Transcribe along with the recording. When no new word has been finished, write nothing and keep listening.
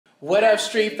What up,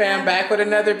 Street Fam? Back with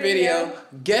another video.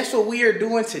 Guess what we are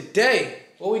doing today?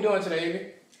 What are we doing today, Evie?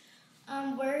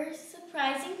 We're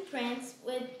surprising Prince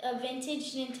with a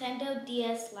vintage Nintendo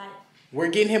DS Lite.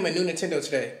 We're getting him a new Nintendo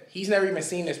today. He's never even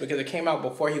seen this because it came out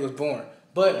before he was born.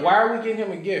 But why are we getting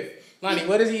him a gift? Lonnie,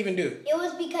 what does he even do? It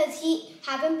was because he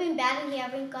haven't been bad and he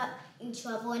haven't got in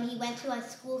trouble, and he went to a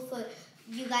school for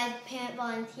you guys parent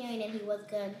volunteering, and he was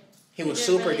good. He was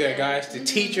super good, guys. The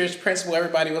teachers, principal,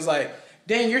 everybody was like,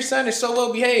 dang, your son is so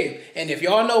well behaved. And if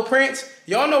y'all know Prince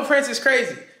is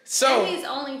crazy. So and he's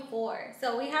only 4,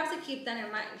 so we have to keep that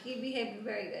in mind. He behaved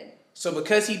very good. So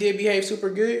because he did behave super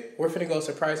good, we're finna go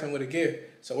surprise him with a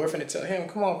gift. So we're finna tell him,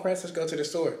 come on, Prince, let's go to the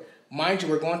store. Mind you,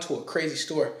 we're going to a crazy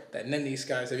store that none of these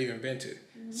guys have even been to.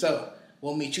 So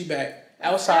we'll meet you back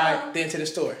outside, then to the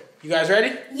store. You guys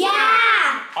ready?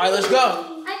 Yeah! All right, let's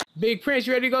go. Big Prince,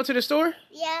 you ready to go to the store?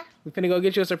 Yeah. We're finna go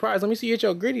get you a surprise. Let me see you at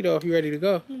your gritty, though, if you're ready to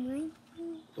go.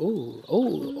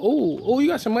 Oh, you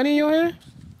got some money in your hand?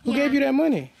 Who gave you that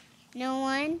money? No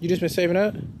one. You just been saving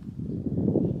up?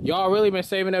 Y'all really been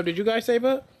saving up. Did you guys save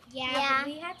up? Yeah.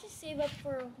 We had to save up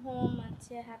for a whole month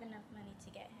to have enough money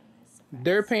to get him a surprise.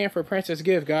 They're paying for Prince's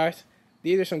gift, guys.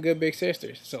 These are some good big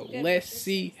sisters. So let's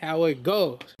see how it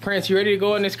goes. Prince, you ready to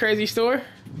go in this crazy store?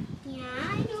 Yeah,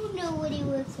 I don't know what he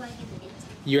looks like in the inside.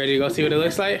 You ready to go see what it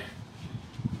looks like?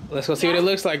 Let's go see what it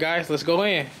looks like, guys. Let's go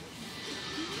in.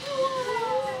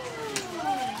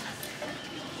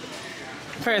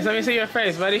 Prince, let me see your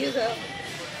face, buddy.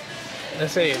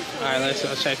 Let's see it. All right, let's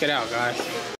go check it out, guys.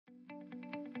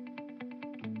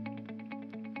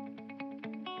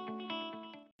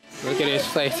 Look at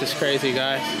this place. It's crazy,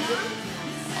 guys.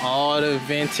 All the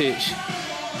vintage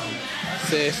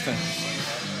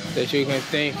systems that you can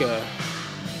think of.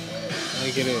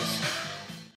 Look at this.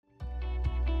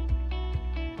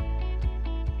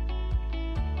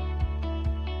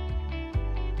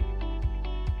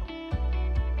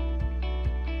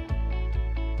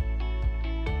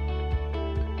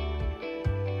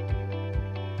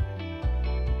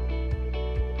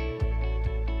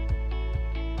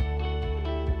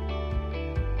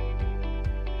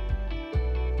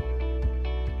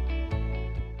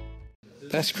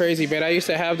 That's crazy, man. I used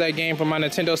to have that game for my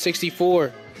Nintendo 64.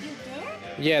 You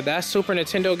did? Yeah, that's Super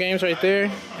Nintendo games right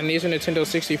there, and these are Nintendo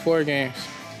 64 games.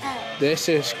 This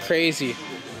is crazy.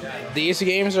 These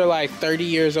games are like 30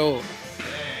 years old.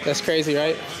 That's crazy,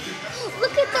 right?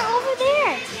 Look at the over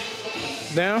there.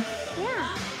 Down?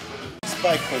 Yeah. It's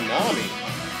by Konami.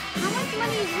 How much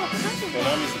money is what country?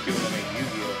 Konami's the people that make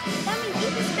Yu-Gi-Oh! That means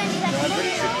you can spend it I'm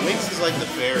pretty sure Winx is like the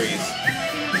fairies.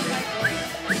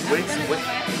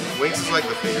 Winx is like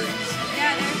the fairies.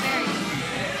 Yeah, they're very.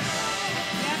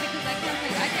 Yeah, because I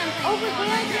can't play. Over there,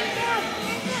 I think they have.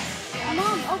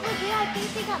 Mom, over there, I think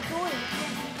they got toys.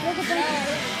 Look at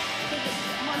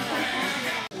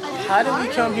them. How did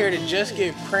we come here to just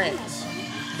give Prince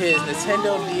his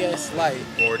Nintendo DS Lite?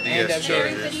 Or DS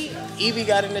chargers. Evie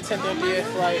got a Nintendo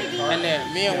DS Lite, and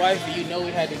then me and wifey, you know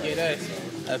we had to get us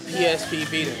a PSP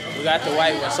Vita. We got the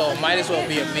white one, so it might as well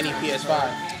be a mini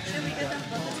PS5.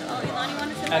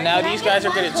 And now these guys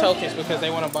are getting tokens because they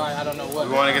want to buy, I don't know what.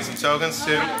 We want to get some tokens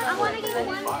too? I want to get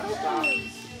one token.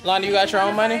 Lonnie, you got your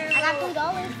own money? I got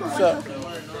 $2 for What's up? one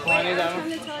token. Lonnie got one?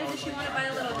 Tell her that she want to buy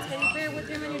a little teddy bear with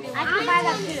him, and you do. I can buy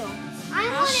that too. I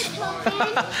want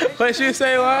a token. What you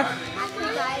say, Lon? I can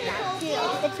buy that too.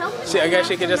 The token. I guess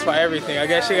she can just buy everything. I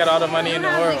guess she got all the money in the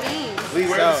world. Please,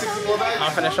 So,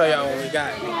 I'm finna show y'all what we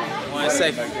got. 1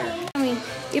 second.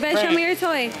 You better show me your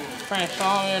toy. Frank,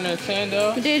 show me your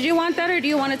Nintendo. Did you want that or do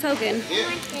you want a token?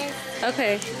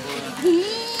 Okay.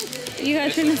 You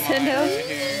got your Nintendo?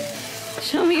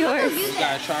 Show me yours. We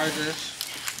got chargers.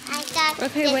 I got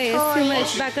Okay, wait, it's too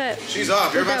much. Back up. she's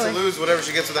off. You're about to lose whatever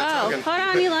she gets with that Oh, token. hold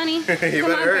on, Elani. You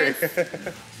Come better on, hurry.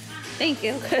 Prince. Thank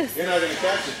you. 'Cause You're not going to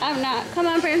catch it. I'm not. Come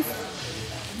on, Prince.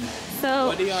 So,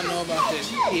 What do y'all know about this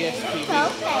PSP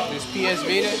Vita? This PS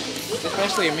Vita,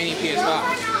 especially a mini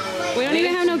PS5. we don't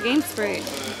even have no games for it.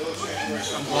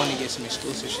 I'm going to get some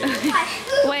exclusive shit.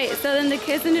 Wait, so then the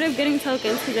kids ended up getting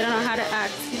tokens because they don't know how to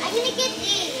act. I'm gonna get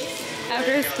these.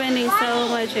 After spending so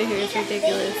much in here, it's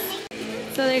ridiculous.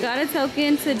 So they got a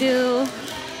token to do.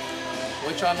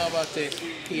 What y'all know about this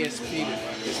PS Vita?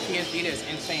 This PS Vita is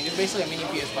insane. It's basically a mini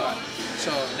PS5.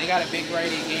 So they got a big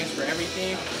variety of games for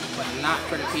everything, but not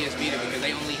for the PS Vita because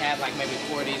they only had like maybe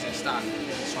 4 of these in stock.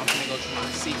 So I'm gonna go to my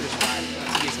secret spot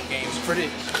to get some games for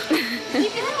this. You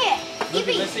can look it. Look,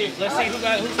 let's see who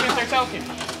gets their token.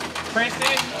 Prince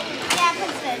did? Yeah,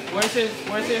 Prince did.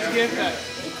 Where's his gift at?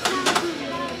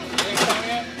 Did it come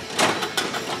yet?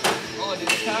 Oh, did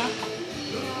it come?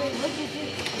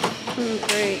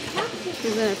 Great.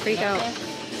 She's gonna freak out.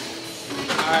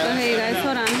 Okay, you guys,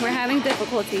 hold on. We're having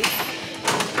difficulties.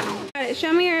 Alright,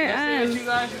 show me your What you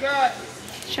guys got?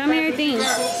 show me your things.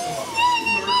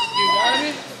 You got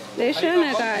it? They shouldn't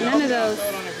have got none of those. Throw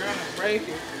it on the ground and break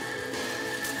it.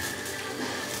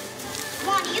 Come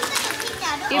on, you better pick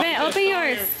that up. Even open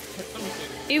yours.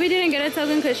 Evie didn't get a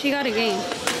token because she got a game.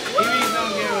 Evie's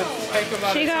don't give a heck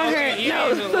about She it. got her. Evie's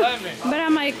No. 11. But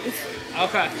I'm like,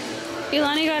 Okay.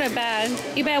 Ilani got a bad.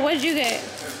 Ebad, what did you get?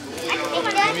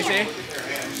 Let me see.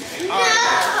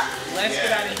 Alright, let's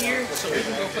get out of here so we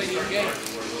can go play these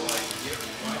games.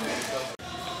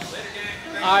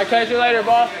 Alright, catch you later,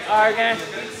 boss. Alright, gang.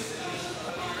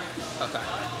 Okay.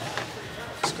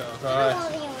 Let's go,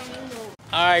 guys.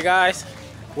 Alright, guys.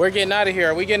 We're getting out of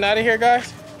here. Are we getting out of here,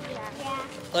 guys? Yeah.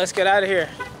 Let's get out of here.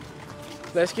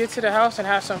 Let's get to the house and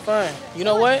have some fun. You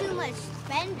know what? Too much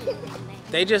spending.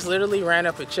 They just literally ran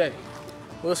up a check.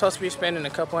 We were supposed to be spending a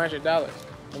couple $100.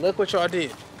 And look what y'all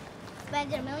did.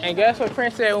 Spend $1 million. And guess what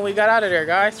Prince said when we got out of there,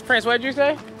 guys? Prince, what did you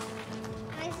say?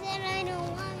 I said I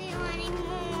don't love you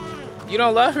anymore. You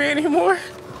don't love me anymore?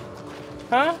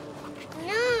 Huh?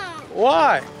 No.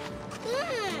 Why?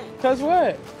 Good. Cause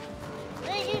what?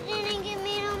 But you didn't give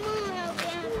me no more.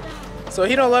 Okay, So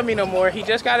he don't love me no more. He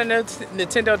just got a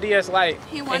Nintendo Ds Lite,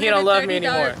 and he don't love me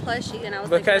anymore. Plushie, and I was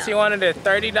Because he wanted a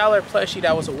 $30 plushie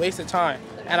that was a waste of time.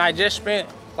 And I just spent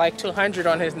like $200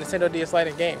 on his Nintendo Ds Lite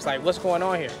and games. Like, what's going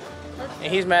on here?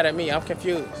 And he's mad at me. I'm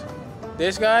confused.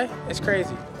 This guy is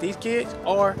crazy. These kids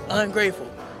are ungrateful.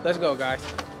 Let's go, guys.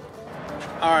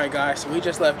 All right, guys. So we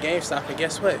just left GameStop, and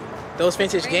guess what? Those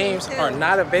vintage games are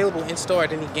not available in store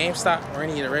at any GameStop or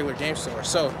any of the regular game stores.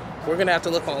 So we're gonna have to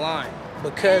look online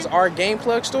because our Game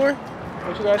Plug store.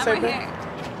 What you guys say, Ben?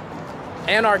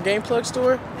 And our Game Plug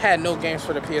store had no games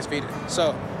for the PS Vita.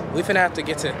 So we finna have to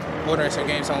get to ordering some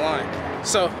games online.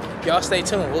 So y'all stay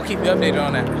tuned. We'll keep you updated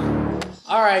on that.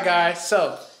 All right, guys.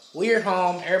 So we're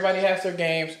home. Everybody has their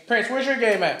games. Prince, where's your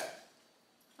game at?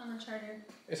 On the charger.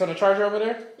 It's on the charger over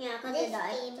there? Yeah, because it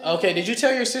died. Okay, did you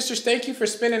tell your sisters thank you for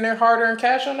spending their hard-earned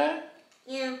cash on that?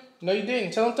 Yeah. No, you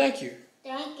didn't. Tell them thank you.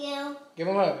 Thank you. Give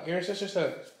them a hug. Give your sisters a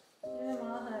hug. Give them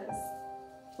all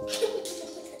hugs.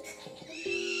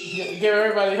 Give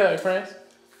everybody a hug, Prince.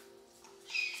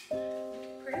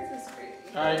 Prince is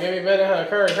crazy. All right, give me a better hug.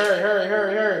 Hurry, hurry, hurry,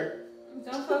 hurry, hurry.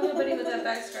 Don't poke nobody with that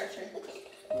back scratcher.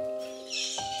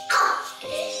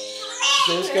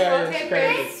 This guy is It's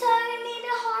crazy. telling me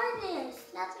the hardness.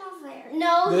 That's not fair.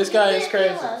 No. This guy is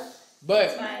crazy. Nah.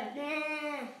 But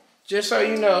just so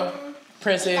you know,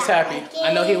 Prince is happy.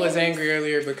 I know he was angry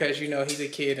earlier because, you know, he's a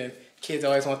kid and kids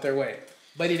always want their way.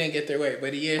 But he didn't get their way.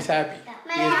 But he is happy.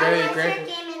 He is very grateful.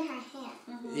 Game in her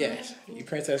hand. Yes, your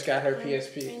princess got her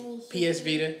PSP, PS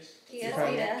Vita. PS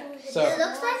Vita. So It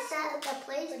looks like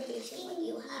the PlayStation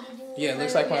you have. yeah, it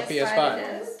looks like my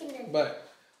PS5. But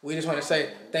we just want to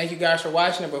say thank you guys for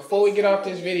watching. And before we get off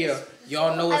this video,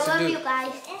 y'all know what I to love do. you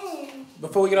guys.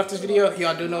 Before we get off this video,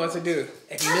 y'all do know what to do.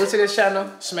 If you're new to this channel,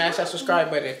 smash that subscribe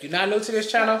button. If you're not new to this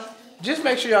channel, just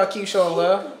make sure y'all keep showing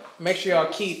love. Make sure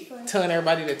y'all keep telling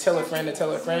everybody to tell a friend to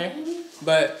tell a friend.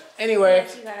 But anyway,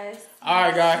 You guys. all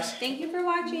right, guys. Thank you for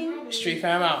watching. Street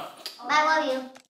Fam out. I love you.